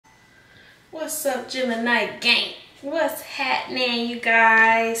What's up, Gemini gang? What's happening, you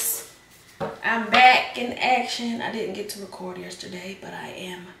guys? I'm back in action. I didn't get to record yesterday, but I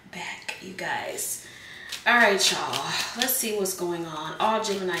am back, you guys. All right, y'all. Let's see what's going on. All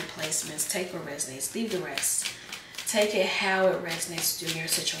Gemini placements, take what resonates, leave the rest. Take it how it resonates in your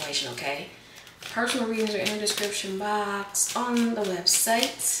situation, okay? Personal readings are in the description box on the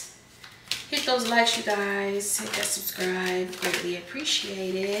website. Hit those likes, you guys. Hit that subscribe. Greatly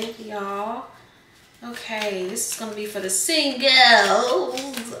appreciated, y'all. Okay, this is going to be for the singles.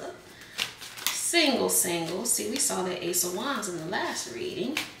 Single. See, we saw the Ace of Wands in the last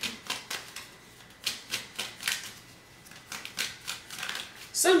reading.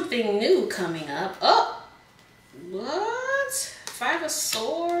 Something new coming up. Oh, what? 5 of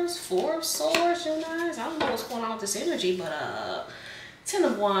Swords, 4 of Swords, you guys. I don't know what's going on with this energy, but 10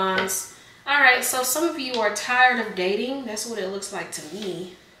 of Wands. All right, so some of you are tired of dating. That's what it looks like to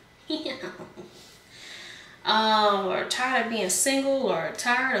me. Or tired of being single, or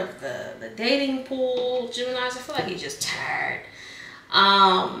tired of the dating pool. Geminis, I feel like you're just tired.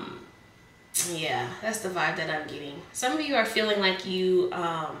 Yeah, that's the vibe that I'm getting. Some of you are feeling like you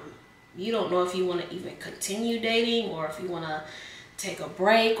don't know if you want to even continue dating, or if you want to take a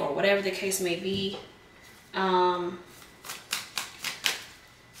break, or whatever the case may be.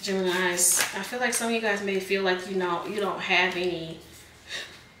 Geminis, I feel like some of you guys may feel like you don't have any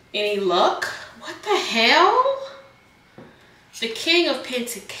luck. What the hell? The King of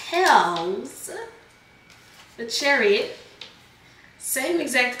Pentacles, the Chariot, same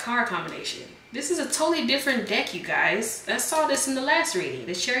exact card combination. This is a totally different deck, you guys. I saw this in the last reading.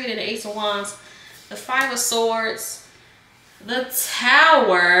 The Chariot and the Ace of Wands, the 5 of Swords, the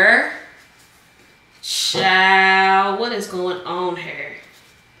Tower. Child, what is going on here?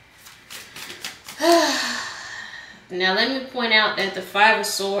 Now let me point out that the 5 of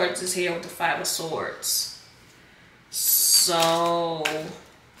Swords is here with the 5 of Swords. So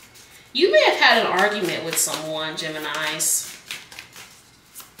you may have had an argument with someone, Geminis.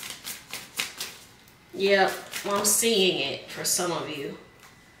 Yep, I'm seeing it for some of you.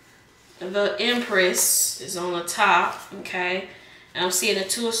 The Empress is on the top, okay? And I'm seeing the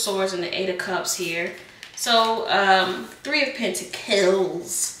 2 of Swords and the 8 of Cups here. So 3 of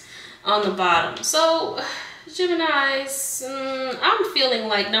Pentacles on the bottom. So Geminis, I'm feeling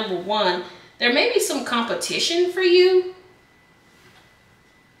like, number one, there may be some competition for you.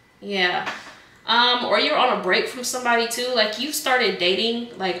 Yeah. Or you're on a break from somebody too. Like you started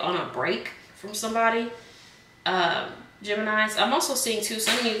dating like on a break from somebody. Geminis, I'm also seeing too,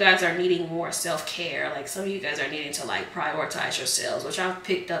 some of you guys are needing more self-care. Like some of you guys are needing to like prioritize yourselves, which I've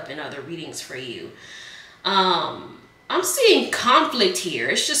picked up in other readings for you. I'm seeing conflict here.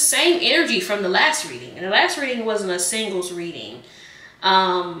 It's just same energy from the last reading. And the last reading wasn't a singles reading.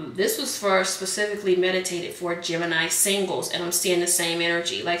 This was for specifically meditated for Gemini singles. And I'm seeing the same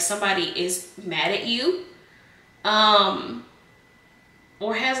energy. Like somebody is mad at you.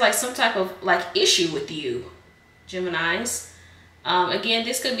 Or has like some type of like issue with you, Geminis. Again,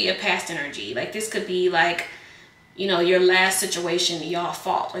 this could be a past energy. Like this could be like, you know, your last situation, y'all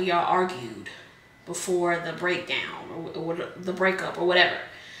fought or y'all argued before the breakdown or the breakup or whatever.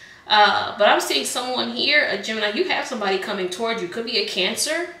 But I'm seeing someone here, a Gemini, you have somebody coming toward you. Could be a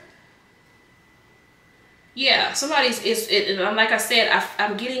Cancer. Yeah, somebody's, like I said,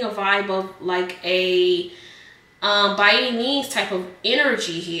 I'm getting a vibe of like a, by any means type of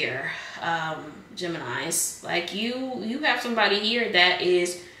energy here, Geminis. Like you have somebody here that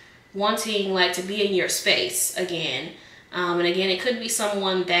is wanting like to be in your space again. And again, it could be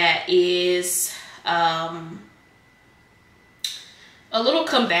someone that is a little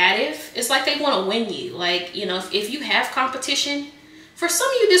combative. It's like they want to win you. Like, you know, if you have competition, for some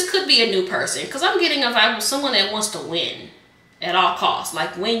of you, this could be a new person. Because I'm getting a vibe of someone that wants to win at all costs.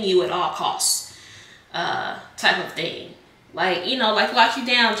 Like, win you at all costs type of thing. Like, you know, like lock you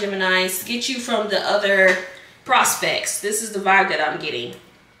down, Geminis. Get you from the other prospects. This is the vibe that I'm getting.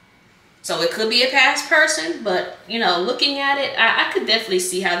 So it could be a past person. But, you know, looking at it, I could definitely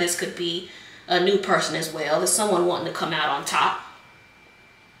see how this could be a new person as well. There's someone wanting to come out on top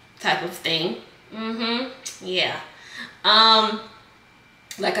type of thing. Yeah.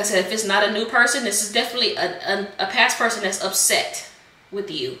 Like I said, if it's not a new person, this is definitely a past person that's upset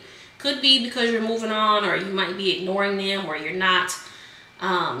with you. Could be because you're moving on, or you might be ignoring them, or you're not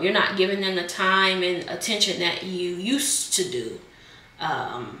giving them the time and attention that you used to do.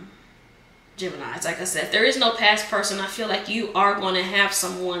 Geminis, like I said, if there is no past person, I feel like you are going to have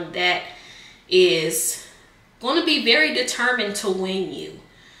someone that is going to be very determined to win you.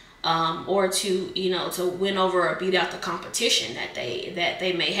 Or to, you know, to win over or beat out the competition that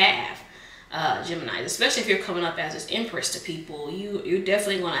they may have. Gemini, especially if you're coming up as this Empress to people. You're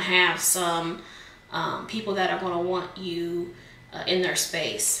definitely going to have some people that are going to want you in their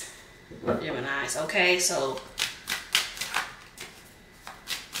space, Geminis. Okay, so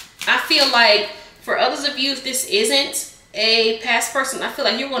I feel like for others of you, if this isn't a past person, I feel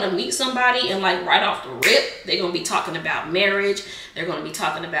like you're going to meet somebody and like right off the rip, they're going to be talking about marriage. They're going to be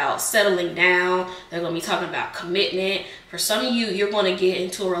talking about settling down. They're going to be talking about commitment. For some of you, you're going to get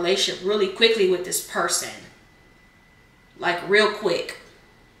into a relationship really quickly with this person. Like real quick.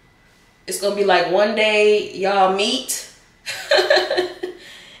 It's going to be like one day y'all meet.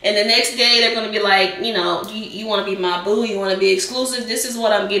 And the next day they're going to be like, you know, you want to be my boo? You want to be exclusive? This is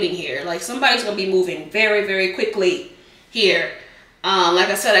what I'm getting here. Like somebody's going to be moving very, very quickly here. Like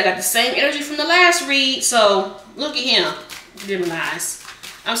I said, I got the same energy from the last read. So look at him, Geminis.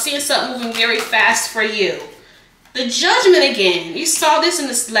 I'm seeing something moving very fast for you. The Judgment again. You saw this in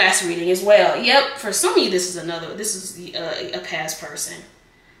this last reading as well. Yep. For some of you, this is a past person.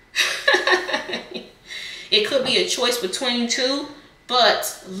 It could be a choice between two,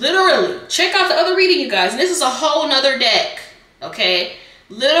 but literally check out the other reading, you guys. And this is a whole nother deck. Okay.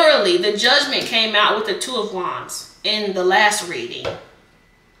 Literally, the Judgment came out with the Two of Wands in the last reading.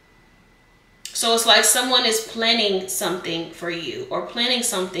 So it's like someone is planning something for you or planning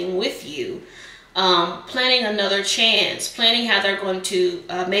something with you, planning another chance, planning how they're going to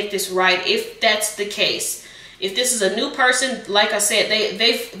make this right, if that's the case. If this is a new person, like I said,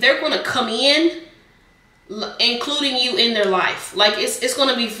 they're going to come in, including you in their life. Like it's going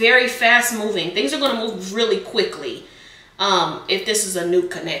to be very fast moving. Things are going to move really quickly. If this is a new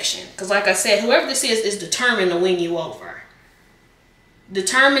connection. Because like I said, whoever this is determined to win you over.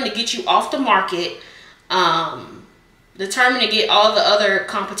 Determined to get you off the market. Determined to get all the other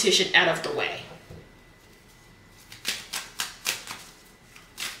competition out of the way.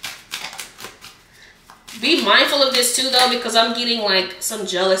 Be mindful of this too though, because I'm getting like some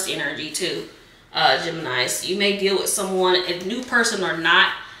jealous energy too, Geminis. You may deal with someone, a new person or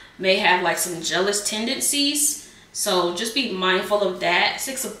not, may have like some jealous tendencies. So just be mindful of that.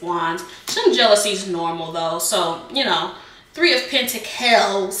 Six of Wands. Some jealousy is normal though. So, you know, Three of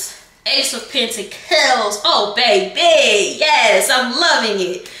Pentacles, Ace of Pentacles. Oh, baby. Yes, I'm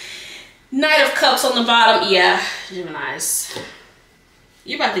loving it. Knight of Cups on the bottom. Yeah, Geminis.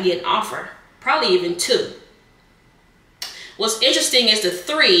 You're about to get an offer. Probably even two. What's interesting is the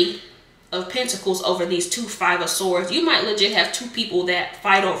Three of Pentacles over these two Five of Swords. You might legit have two people that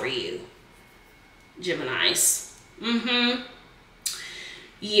fight over you, Geminis.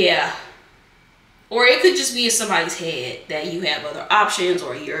 Yeah. Or it could just be in somebody's head that you have other options,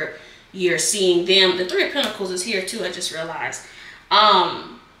 or you're seeing them. The Three of Pentacles is here too, I just realized.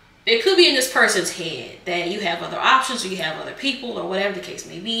 It could be in this person's head that you have other options, or you have other people, or whatever the case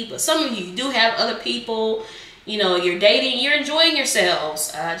may be. But some of you do have other people. You know, you're dating, you're enjoying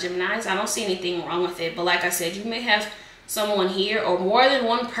yourselves, Geminis. I don't see anything wrong with it. But like I said, you may have someone here or more than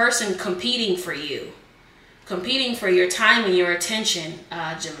one person competing for you. Competing for your time and your attention,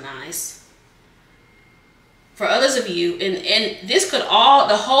 Geminis. For others of you, and this could all,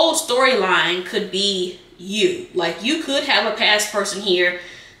 the whole storyline could be you. Like you could have a past person here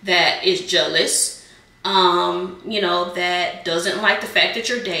that is jealous, you know, that doesn't like the fact that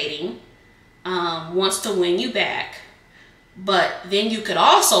you're dating, wants to win you back. But then you could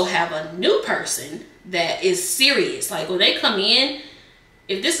also have a new person that is serious. Like when they come in,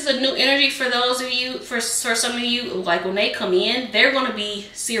 if this is a new energy for those of you, for some of you, like when they come in, they're going to be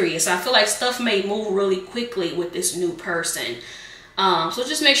serious. I feel like stuff may move really quickly with this new person. So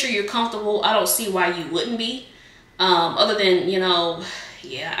just make sure you're comfortable. I don't see why you wouldn't be. Other than, you know,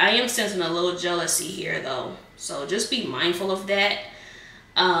 yeah, I am sensing a little jealousy here though. So just be mindful of that.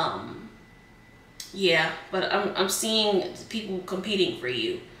 Yeah, but I'm seeing people competing for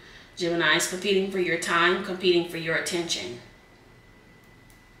you. Geminis, competing for your time, competing for your attention.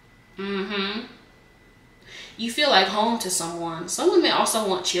 You feel like home to someone. Someone may also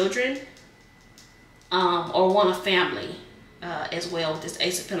want children, or want a family as well, with this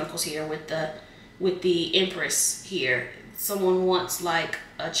Ace of Pentacles here with the Empress here. Someone wants like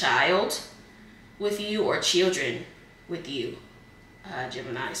a child with you or children with you,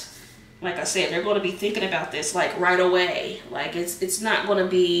 Geminis. Like I said, they're going to be thinking about this like right away. Like it's not going to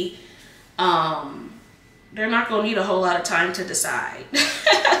be, they're not going to need a whole lot of time to decide.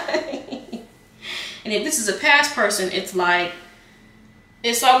 And if this is a past person, it's like,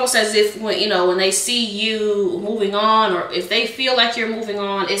 it's almost as if when, you know, when they see you moving on, or if they feel like you're moving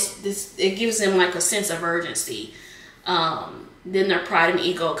on, it gives them like a sense of urgency. Then their pride and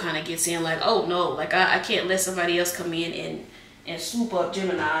ego kind of gets in like, oh no, like I can't let somebody else come in and swoop up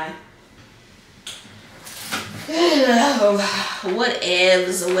Gemini.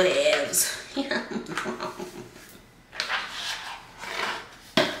 Whatevs, whatevs.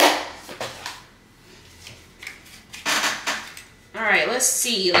 All right, let's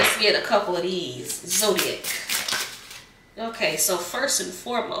see. Let's get a couple of these. Zodiac. Okay, so first and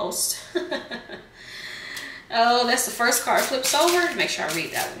foremost, oh, that's the first card flips over. Make sure I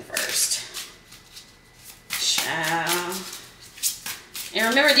read that one first. Ciao. And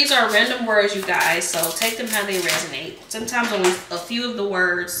remember, these are random words, you guys, so take them how they resonate. Sometimes only a few of the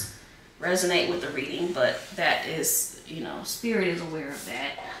words resonate with the reading, but that is, you know, Spirit is aware of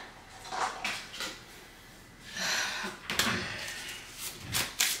that.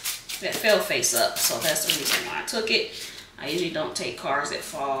 That fell face up, so that's the reason why I took it. I usually don't take cards that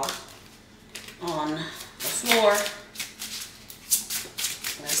fall on the floor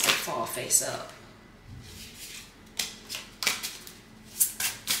unless they fall face up.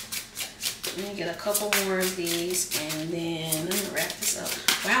 Let me get a couple more of these and then I'm gonna wrap this up.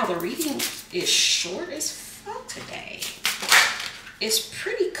 Wow, the reading is short as fuck today. It's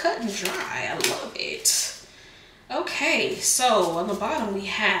pretty cut and dry. I love it. Okay, so on the bottom we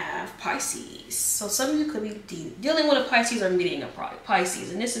have Pisces. So some of you could be dealing with a Pisces or meeting a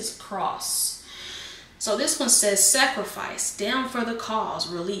Pisces, and this is cross. So this one says sacrifice, down for the cause,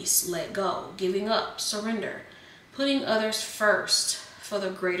 release, let go, giving up, surrender, putting others first for the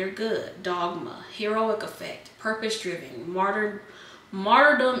greater good, dogma, heroic effect, purpose-driven,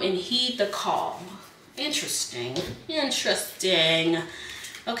 martyrdom, and heed the call. Interesting, interesting.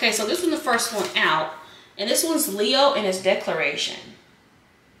 Okay, so this is the first one out. And this one's Leo and it's declaration.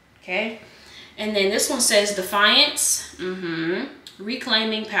 Okay. And then this one says defiance,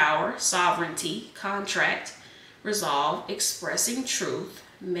 reclaiming power, sovereignty, contract, resolve, expressing truth,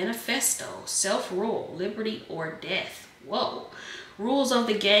 manifesto, self-rule, liberty or death. Whoa. Rules of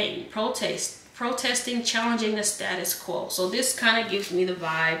the game, protesting, challenging the status quo. So this kind of gives me the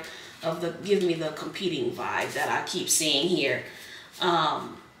vibe of the competing vibe that I keep seeing here.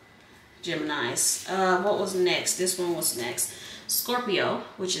 Geminis. What was next? This one was next. Scorpio,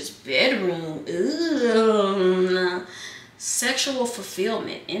 which is bedroom. Ooh. Sexual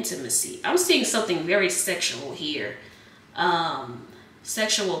fulfillment, intimacy. I'm seeing something very sexual here.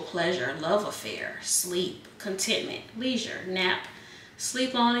 Sexual pleasure, love affair, sleep, contentment, leisure, nap,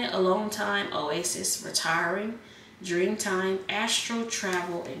 sleep on it, alone time, oasis, retiring, dream time, astral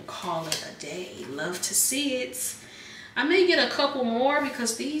travel, and call it a day. Love to see it. I may get a couple more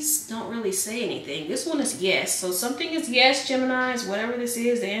because these don't really say anything. This one is yes. So something is yes, Geminis. Whatever this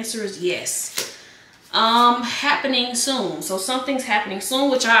is, the answer is yes. Happening soon. So something's happening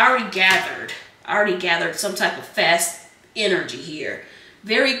soon, which I already gathered. I already gathered some type of fast energy here.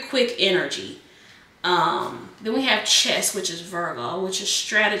 Very quick energy. Then we have chess, which is Virgo, which is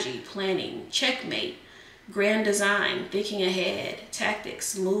strategy, planning, checkmate, grand design, thinking ahead,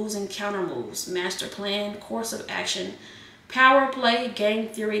 tactics, moves and counter moves, master plan, course of action, power play, game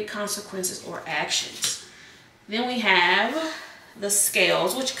theory, consequences or actions. Then we have the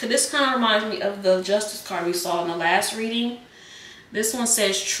scales, which this kind of reminds me of the justice card we saw in the last reading. This one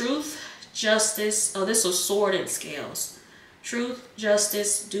says truth, justice. Oh, this was sword and scales. Truth,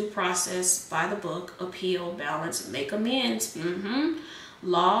 justice, due process, by the book, appeal, balance, make amends.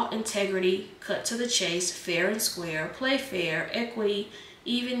 Law, integrity, cut to the chase, fair and square, play fair, equity,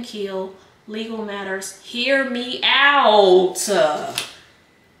 even keel, legal matters, hear me out.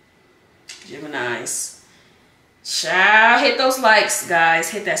 Geminis. Ciao. Hit those likes,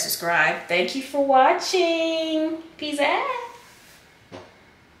 guys. Hit that subscribe. Thank you for watching. Peace out.